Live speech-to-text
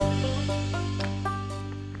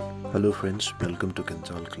Hello, friends, welcome to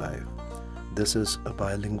Kintalk Live. This is a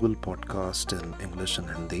bilingual podcast in English and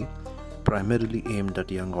Hindi, primarily aimed at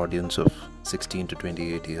young audience of 16 to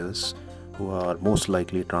 28 years who are most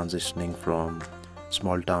likely transitioning from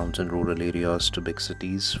small towns and rural areas to big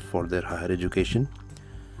cities for their higher education.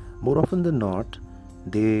 More often than not,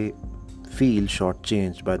 they feel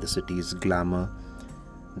shortchanged by the city's glamour.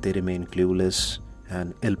 They remain clueless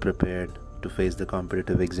and ill prepared to face the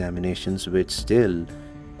competitive examinations, which still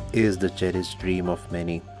is the cherished dream of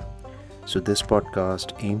many. So, this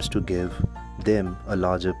podcast aims to give them a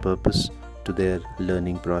larger purpose to their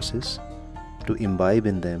learning process, to imbibe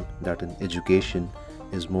in them that an education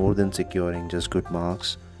is more than securing just good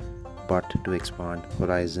marks, but to expand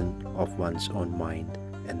horizon of one's own mind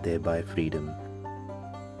and thereby freedom.